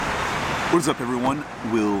What's up, everyone?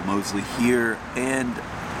 Will Mosley here, and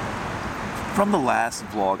from the last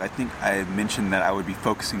vlog, I think I mentioned that I would be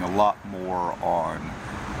focusing a lot more on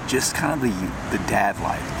just kind of the dad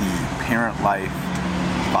life, the parent life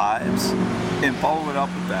vibes, and follow it up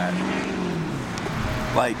with that.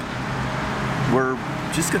 Like, we're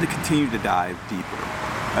just going to continue to dive deeper.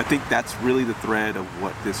 I think that's really the thread of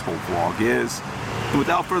what this whole vlog is. And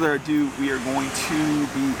without further ado, we are going to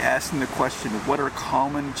be asking the question, what are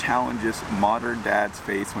common challenges modern dads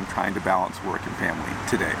face when trying to balance work and family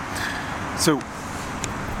today? So,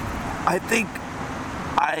 I think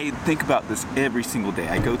about this every single day.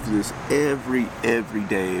 I go through this every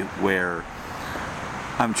day where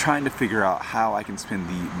I'm trying to figure out how I can spend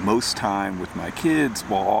the most time with my kids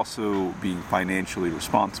while also being financially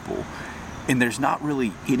responsible. And there's not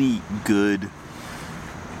really any good,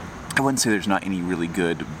 I wouldn't say there's not any really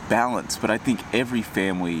good balance, but I think every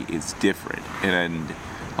family is different. And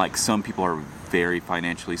like, some people are very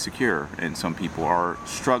financially secure and some people are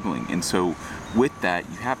struggling. And so with that,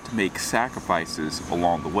 you have to make sacrifices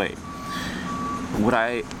along the way. What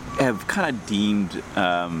I have kind of deemed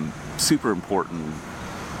super important,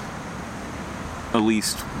 at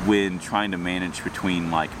least when trying to manage between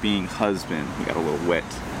like being husband, we got a little wet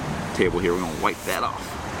table here, we're gonna wipe that off.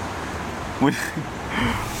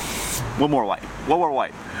 One more wipe.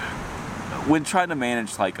 When trying to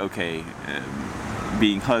manage, like, okay,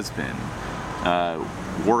 being husband,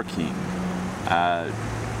 working,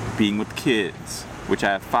 being with kids, which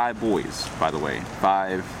I have 5 boys, by the way,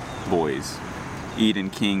 5 boys, Eden,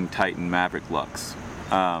 King, Titan, Maverick, Lux,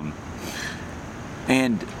 and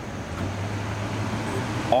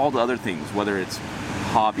all the other things, whether it's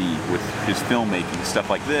hobby with his filmmaking, stuff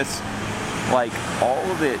like this, like all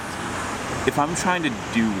of it, if I'm trying to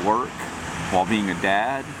do work while being a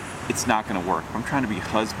dad, it's not going to work. If I'm trying to be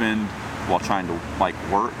husband while trying to like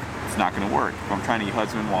work, it's not going to work. If I'm trying to be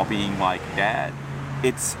husband while being like dad,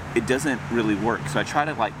 it doesn't really work. So I try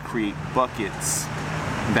to like create buckets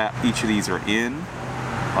that each of these are in,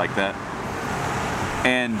 like that,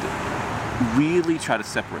 and really try to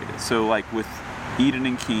separate it. So like with Eden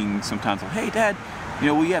and King, sometimes like, hey dad,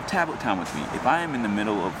 will you have tablet time with me? If I am in the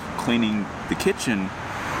middle of cleaning the kitchen,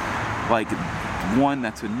 like, 1,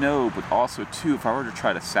 that's a no, but also 2, if I were to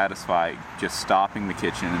try to satisfy just stopping the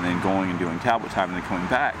kitchen and then going and doing tablet time and then coming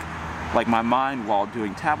back, like my mind while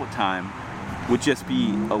doing tablet time would just be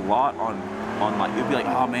a lot on like, it'd be like,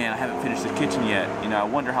 oh man, I haven't finished the kitchen yet. I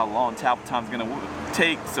wonder how long tablet time's gonna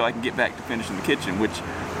take so I can get back to finishing the kitchen, which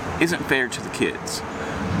isn't fair to the kids.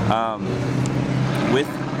 With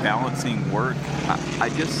balancing work, I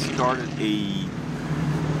just started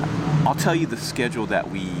I'll tell you the schedule that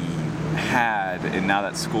we had, and now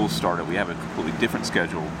that school started, we have a completely different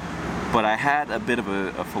schedule. But I had a bit of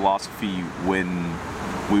a philosophy when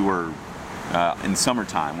we were in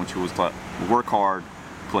summertime, which was like, work hard,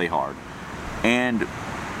 play hard. And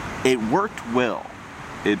it worked well.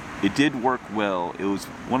 It did work well. It was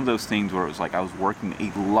one of those things where it was like I was working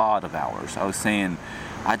a lot of hours.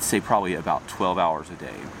 I'd say probably about 12 hours a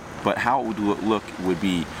day. But how it would look would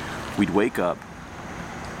be, we'd wake up,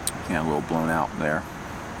 a little blown out there.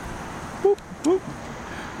 Boop, boop.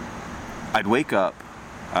 I'd wake up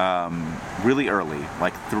really early,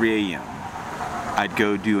 like 3 a.m. I'd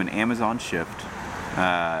go do an Amazon shift.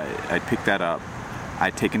 I'd pick that up.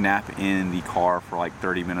 I'd take a nap in the car for like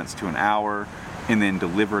 30 minutes to an hour, and then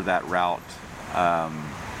deliver that route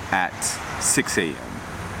at 6 a.m.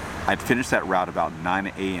 I'd finish that route about 9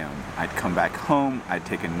 a.m. I'd come back home, I'd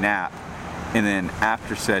take a nap, and then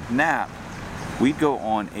after said nap, we'd go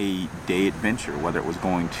on a day adventure, whether it was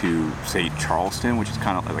going to, say, Charleston, which is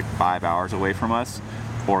kind of like 5 hours away from us,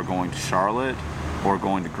 or going to Charlotte, or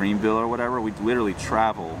going to Greenville or whatever. We'd literally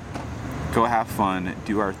travel, go have fun,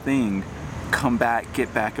 do our thing, come back,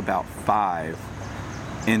 get back about 5,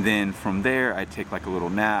 and then from there I'd take like a little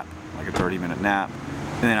nap, like a 30-minute nap,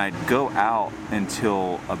 and then I'd go out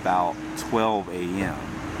until about 12 a.m.,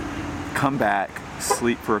 come back,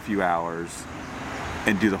 sleep for a few hours,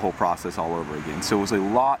 and do the whole process all over again. So it was a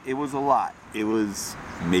lot. It was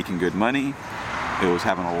making good money. It was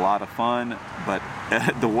having a lot of fun. But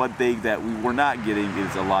the one thing that we were not getting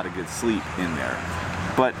is a lot of good sleep in there.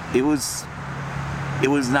 But it was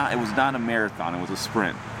not a marathon. It was a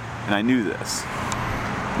sprint, and I knew this.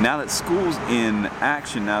 Now that school's in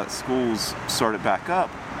action, now that school's started back up,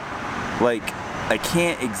 like, I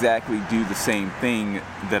can't exactly do the same thing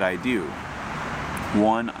that I do.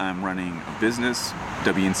 1, I'm running a business,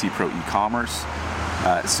 WNC Pro e-commerce,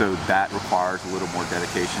 so that requires a little more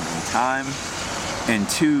dedication and time. And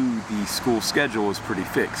 2, the school schedule is pretty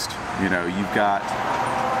fixed. You've got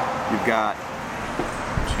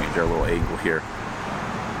change our little angle here.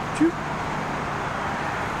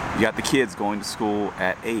 You got the kids going to school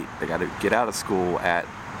at 8. They got to get out of school at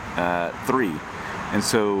 3. And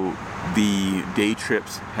so the day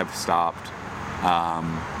trips have stopped.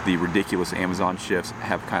 The ridiculous Amazon shifts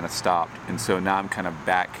have kind of stopped. And so now I'm kind of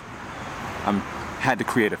back. Had to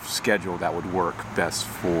create a schedule that would work best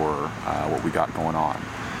for what we got going on.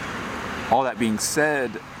 All that being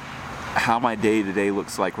said, how my day-to-day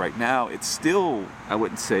looks like right now, it's still, I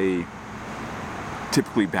wouldn't say,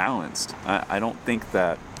 typically balanced. I don't think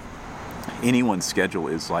that anyone's schedule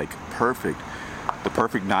is like perfect. The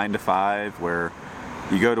perfect 9 to 5 where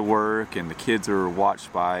you go to work and the kids are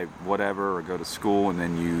watched by whatever, or go to school and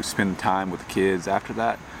then you spend time with the kids after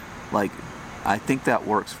that. Like, I think that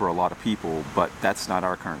works for a lot of people, but that's not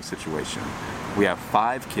our current situation. We have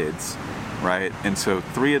 5 kids, right? And so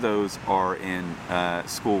 3 of those are in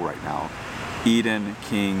school right now. Eden,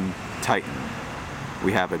 King, Titan.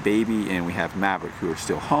 We have a baby and we have Maverick, who are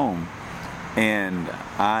still home. And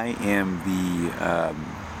I am the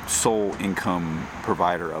sole income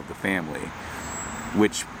provider of the family,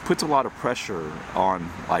 which puts a lot of pressure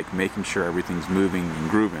on like making sure everything's moving and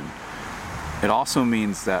grooving. It also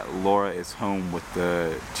means that Laura is home with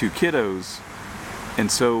the 2 kiddos,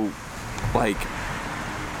 and so like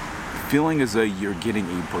feeling as though you're getting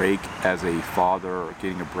a break as a father or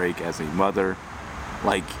getting a break as a mother,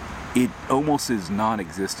 like it almost is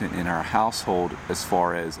non-existent in our household as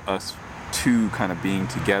far as us 2 kind of being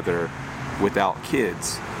together without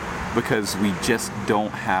kids, because we just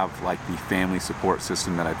don't have like the family support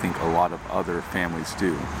system that I think a lot of other families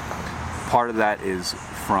do. Part of that is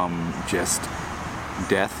from just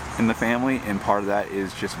death in the family, and part of that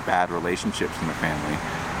is just bad relationships in the family.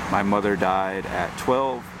 My mother died at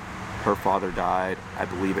 12. Her father died, I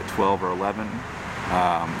believe, at 12 or 11.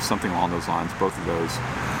 Something along those lines, both of those.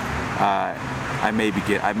 I may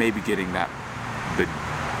be getting that the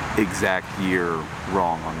exact year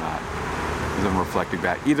wrong on that as I'm reflecting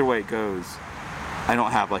back. Either way it goes, I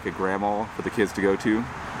don't have like a grandma for the kids to go to,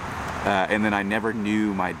 and then I never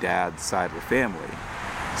knew my dad's side of the family,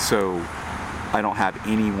 so I don't have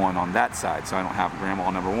anyone on that side. So I don't have grandma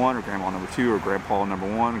number 1 or grandma number 2 or grandpa number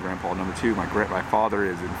 1 or grandpa number 2. My father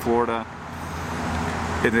is in Florida,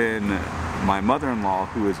 and then my mother-in-law,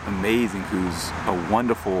 who is amazing, who's a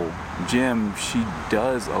wonderful gem, she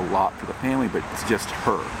does a lot for the family, but it's just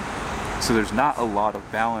her. So there's not a lot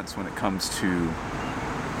of balance when it comes to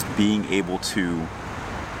being able to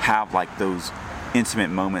have like those intimate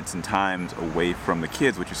moments and times away from the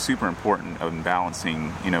kids, which is super important in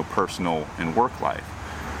balancing, personal and work life.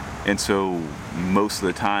 And so most of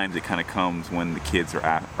the times it kind of comes when the kids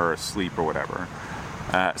are asleep or whatever.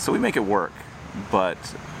 So we make it work, but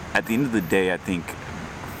at the end of the day, I think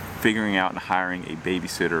figuring out and hiring a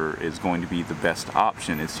babysitter is going to be the best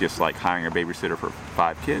option. It's just like hiring a babysitter for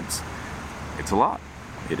 5 kids. It's a lot.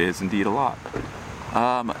 It is indeed a lot.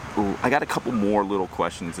 I got a couple more little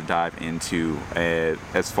questions to dive into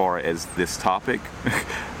as far as this topic.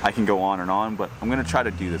 I can go on and on, but I'm going to try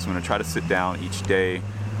to do this. I'm going to try to sit down each day.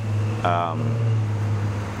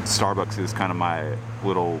 Starbucks is kind of my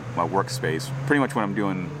workspace. Pretty much what I'm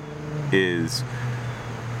doing is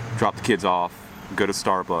drop the kids off, go to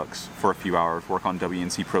Starbucks for a few hours, work on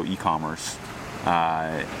WNC Pro e-commerce,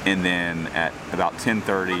 and then at about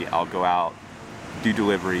 10:30 I'll go out, do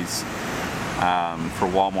deliveries for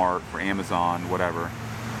Walmart, for Amazon, whatever,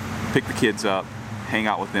 pick the kids up, hang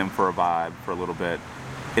out with them for a vibe for a little bit,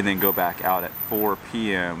 and then go back out at 4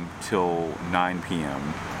 p.m. till 9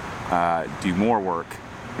 p.m., do more work,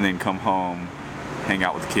 and then come home, hang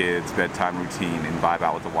out with the kids, bedtime routine, and vibe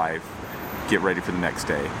out with the wife, get ready for the next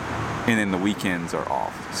day. And then the weekends are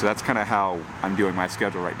off. So that's kind of how I'm doing my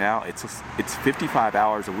schedule right now. It's 55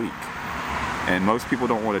 hours a week, and most people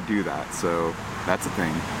don't want to do that, so that's a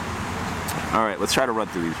thing. All right, let's try to run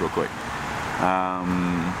through these real quick.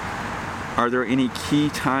 Are there any key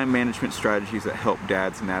time management strategies that help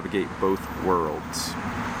dads navigate both worlds?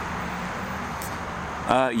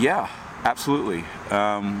 Yeah, absolutely.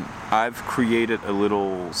 I've created a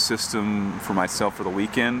little system for myself for the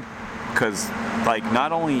weekend, because like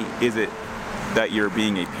not only is it that you're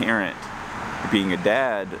being a parent, being a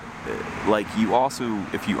dad, like you also,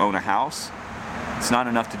 if you own a house, it's not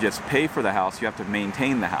enough to just pay for the house, you have to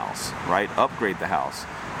maintain the house, right? Upgrade the house.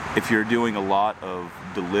 If you're doing a lot of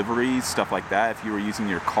deliveries, stuff like that, if you were using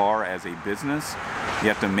your car as a business, you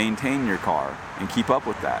have to maintain your car and keep up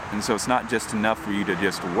with that. And so it's not just enough for you to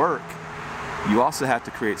just work. You also have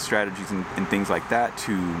to create strategies and things like that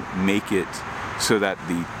to make it so that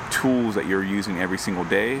the tools that you're using every single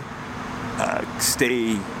day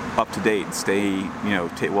stay up to date, stay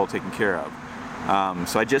well taken care of.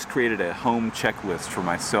 So I just created a home checklist for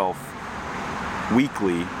myself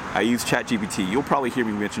weekly. I use ChatGPT. You'll probably hear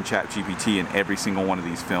me mention ChatGPT in every single one of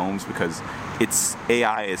these films because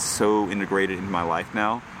AI is so integrated into my life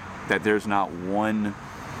now that there's not one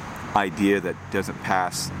idea that doesn't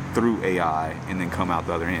pass through AI and then come out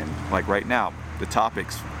the other end. Like right now, the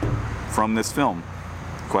topics from this film,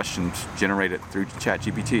 questions generated through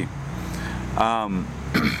ChatGPT.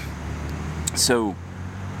 So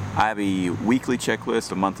I have a weekly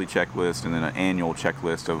checklist, a monthly checklist, and then an annual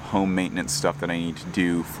checklist of home maintenance stuff that I need to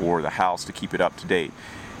do for the house to keep it up to date.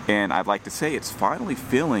 And I'd like to say it's finally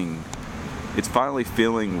feeling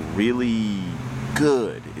really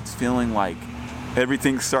good. It's feeling like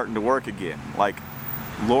everything's starting to work again. Like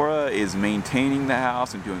Laura is maintaining the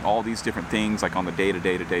house and doing all these different things like on the day to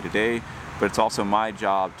day, but it's also my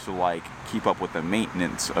job to like keep up with the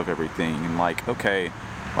maintenance of everything. And like, okay,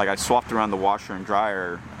 like I swapped around the washer and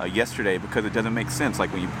dryer yesterday because it doesn't make sense.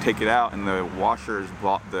 Like when you take it out and the washer is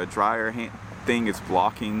the dryer thing is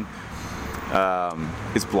blocking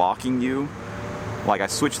you. Like I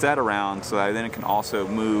switched that around so that then it can also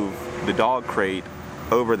move the dog crate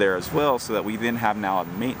over there as well, so that we then have now a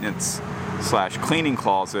maintenance / cleaning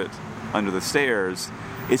closet under the stairs.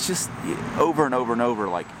 It's just over and over and over.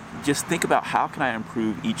 Like just think about how can I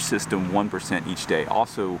improve each system 1% each day.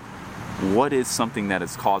 Also, what is something that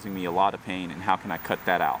is causing me a lot of pain and how can I cut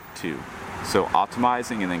that out too? So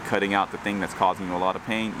optimizing and then cutting out the thing that's causing you a lot of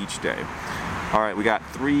pain each day. All right, we got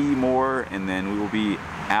 3 more and then we will be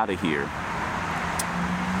out of here.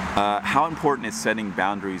 How important is setting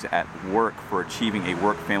boundaries at work for achieving a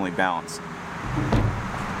work-family balance?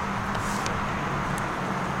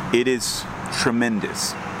 It is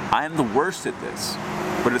tremendous. I am the worst at this,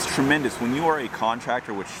 but it's tremendous. When you are a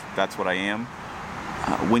contractor, which that's what I am,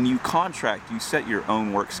 when you contract, you set your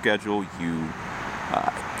own work schedule. You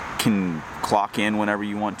can clock in whenever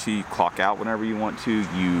you want to, you clock out whenever you want to.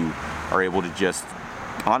 You are able to just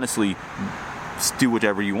honestly do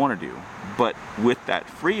whatever you want to do. But with that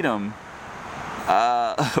freedom,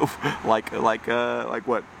 like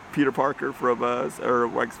what Peter Parker from or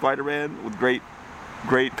like Spider-Man, with great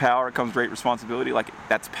power comes great responsibility. Like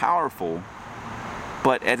that's powerful,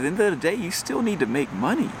 but at the end of the day, you still need to make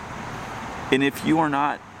money. And if you are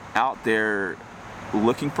not out there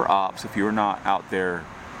looking for ops, if you're not out there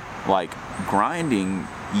like grinding,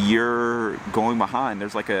 you're going behind.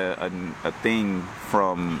 There's like a thing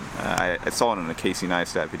from I saw it in a Casey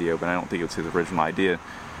Neistat video, but I don't think it was his original idea.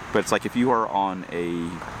 But it's like if you are on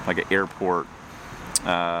an airport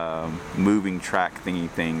moving track thingy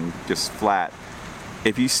thing, just flat.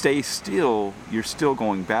 If you stay still, you're still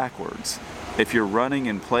going backwards. If you're running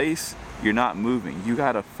in place, you're not moving. You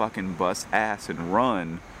gotta fucking bust ass and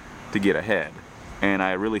run to get ahead. And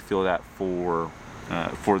I really feel that for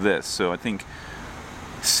this. So I think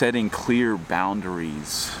setting clear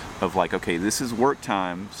boundaries of like, okay, this is work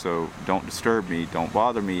time, so don't disturb me, don't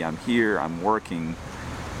bother me, I'm here, I'm working.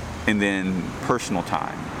 And then personal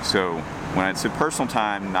time. So when I said personal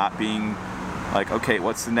time, not being like, okay,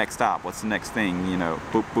 what's the next stop? What's the next thing? You know,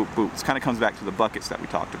 boop, boop, boop. This kind of comes back to the buckets that we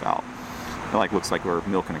talked about. It like looks like we're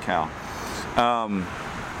milking a cow.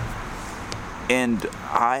 And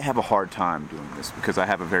I have a hard time doing this because I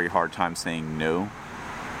have a very hard time saying no.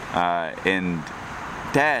 And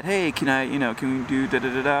Dad, hey, can we do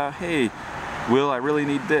da-da-da-da? Hey, Will, I really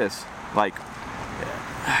need this. Like,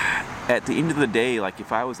 at the end of the day, like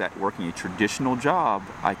if I was working a traditional job,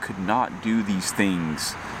 I could not do these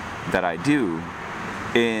things that I do.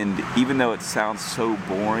 And even though it sounds so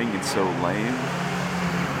boring and so lame,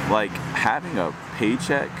 like having a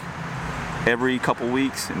paycheck every couple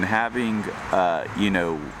weeks and having,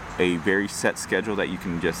 a very set schedule that you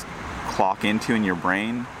can just clock into in your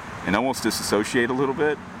brain and almost disassociate a little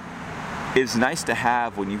bit is nice to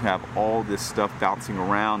have when you have all this stuff bouncing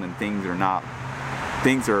around and things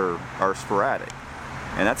are sporadic.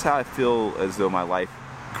 And that's how I feel as though my life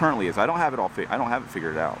currently is. I don't have it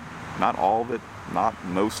figured out. Not all of it, not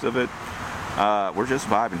most of it. We're just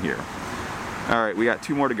vibing here. All right, we got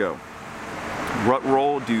 2 more to go. What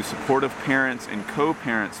role do supportive parents and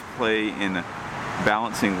co-parents play in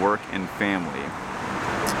balancing work and family?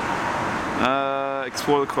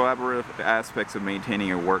 Explore the collaborative aspects of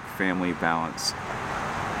maintaining a work-family balance.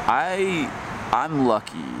 I'm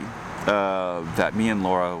lucky that me and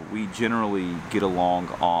Laura, we generally get along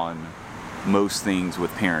on most things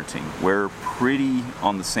with parenting. We're pretty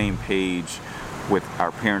on the same page with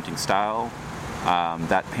our parenting style.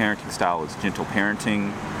 That parenting style is gentle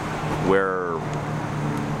parenting. We're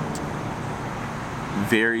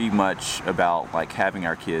very much about like having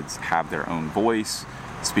our kids have their own voice,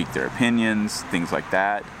 speak their opinions, things like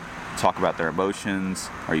that. talk about their emotions.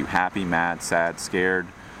 Are you happy, mad, sad, scared?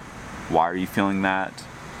 Why are you feeling that?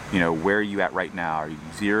 Where are you at right now? Are you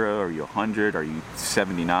 0? Are you 100? Are you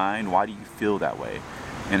 79? Why do you feel that way?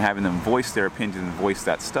 And having them voice their opinions and voice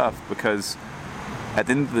that stuff, because at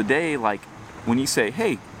the end of the day, like when you say,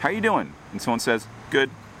 hey, how you doing? And someone says, good,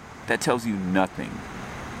 that tells you nothing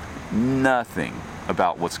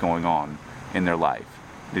about what's going on in their life.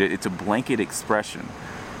 It's a blanket expression.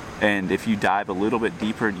 And if you dive a little bit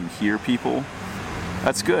deeper and you hear people,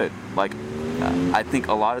 that's good. Like, I think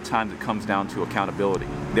a lot of times it comes down to accountability.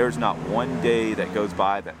 There's not one day that goes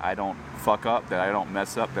by that I don't fuck up, that I don't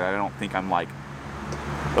mess up, that I don't think I'm like,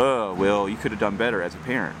 oh, well, you could have done better as a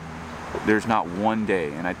parent. There's not one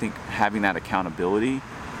day. And I think having that accountability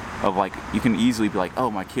of like, you can easily be like,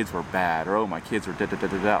 oh, my kids were bad, or oh, my kids were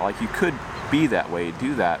da-da-da-da-da. Like, you could be that way,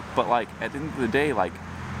 do that. But like, at the end of the day, like,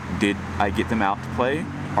 did I get them out to play?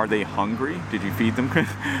 Are they hungry? Did you feed them?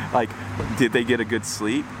 Like, did they get a good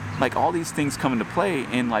sleep? Like, all these things come into play,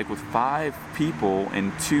 and like with 5 people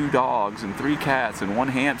and 2 dogs and 3 cats and 1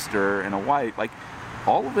 hamster and a wife, like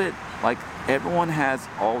all of it, like everyone has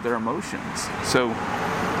all their emotions. So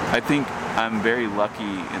I think I'm very lucky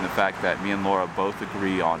in the fact that me and Laura both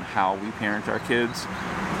agree on how we parent our kids,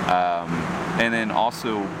 and then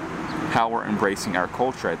also how we're embracing our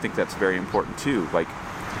culture. I think that's very important too. Like,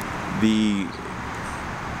 the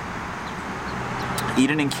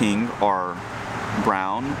Eden and King are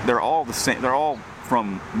brown. They're all the same. They're all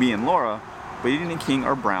from me and Laura, but Eden and King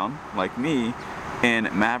are brown, like me,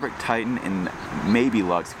 and Maverick, Titan, and maybe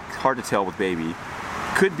Lux, it's hard to tell with baby,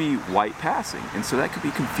 could be white passing. And so that could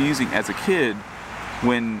be confusing as a kid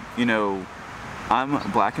when,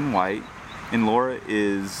 I'm black and white, and Laura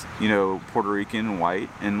is, Puerto Rican and white,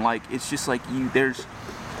 and like, it's just like there's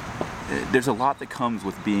a lot that comes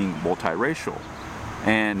with being multiracial.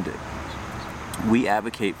 And we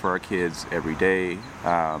advocate for our kids every day,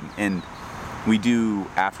 and we do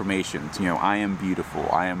affirmations. I am beautiful,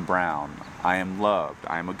 I am brown, I am loved,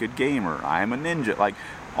 I am a good gamer, I am a ninja. Like,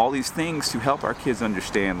 all these things to help our kids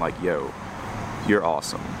understand, like, yo, you're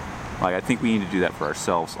awesome. Like, I think we need to do that for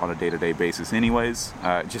ourselves on a day-to-day basis anyways,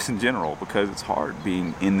 just in general, because it's hard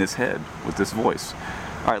being in this head with this voice.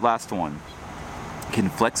 All right, last one. Can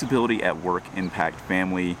flexibility at work impact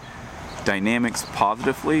family dynamics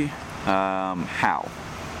positively? How?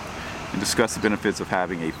 And discuss the benefits of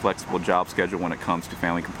having a flexible job schedule when it comes to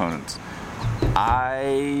family components.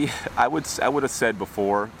 I would have said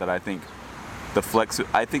before that I think the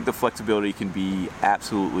flexibility can be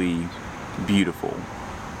absolutely beautiful,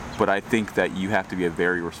 but I think that you have to be a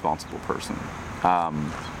very responsible person.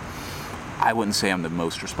 I wouldn't say I'm the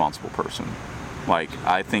most responsible person. Like,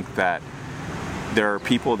 I think that there are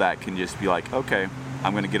people that can just be like, okay,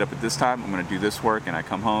 I'm going to get up at this time, I'm going to do this work, and I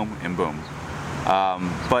come home, and boom.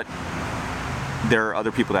 But there are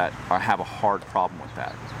other people that have a hard problem with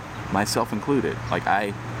that, myself included. Like,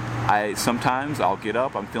 I sometimes I'll get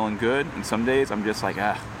up, I'm feeling good, and some days I'm just like,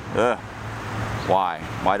 why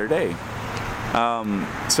today?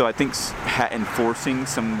 So I think enforcing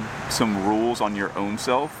some rules on your own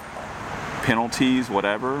self, penalties,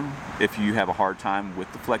 whatever, if you have a hard time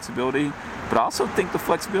with the flexibility. But I also think the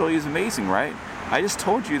flexibility is amazing, right? I just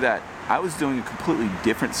told you that I was doing a completely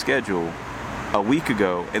different schedule a week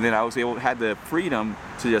ago, and then I was had the freedom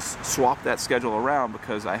to just swap that schedule around,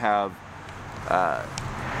 because I have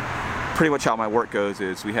pretty much how my work goes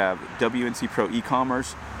is we have WNC Pro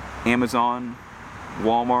e-commerce, Amazon,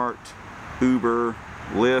 Walmart, Uber,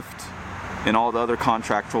 Lyft, and all the other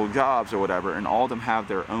contractual jobs or whatever, and all of them have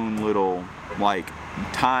their own little like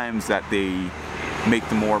times that they make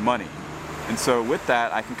the more money. And so with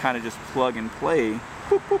that, I can kind of just plug and play.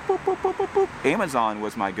 Boop, boop, boop, boop, boop, boop, boop. Amazon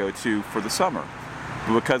was my go-to for the summer,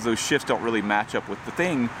 but because those shifts don't really match up with the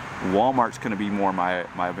thing, Walmart's going to be more my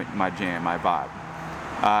jam, my vibe.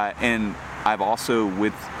 And I've also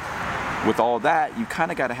with all that, you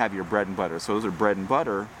kind of got to have your bread and butter. So those are bread and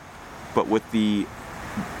butter, but with the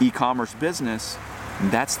e-commerce business,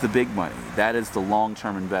 that's the big money. That is the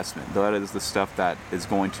long-term investment. That is the stuff that is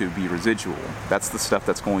going to be residual. That's the stuff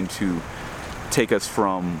that's going to take us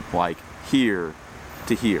from like here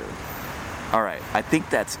to here. All right, I think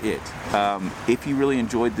that's it. If you really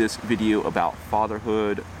enjoyed this video about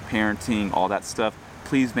fatherhood, parenting, all that stuff,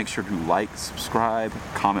 please make sure to like, subscribe,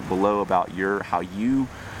 comment below about how you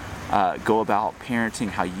go about parenting,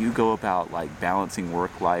 how you go about like balancing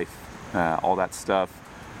work life, all that stuff.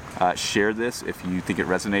 Share this if you think it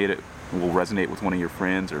will resonate with one of your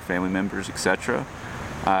friends or family members, etc.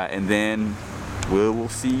 And then we'll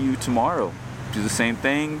see you tomorrow. Do the same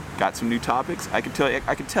thing. Got some new topics. I can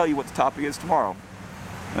tell you what the topic is tomorrow.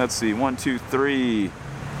 Let's see. 1, 2, 3.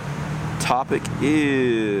 topic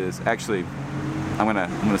is actually I'm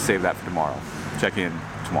gonna save that for tomorrow. Check in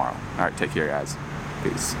tomorrow. All right, take care, guys.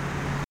 Peace.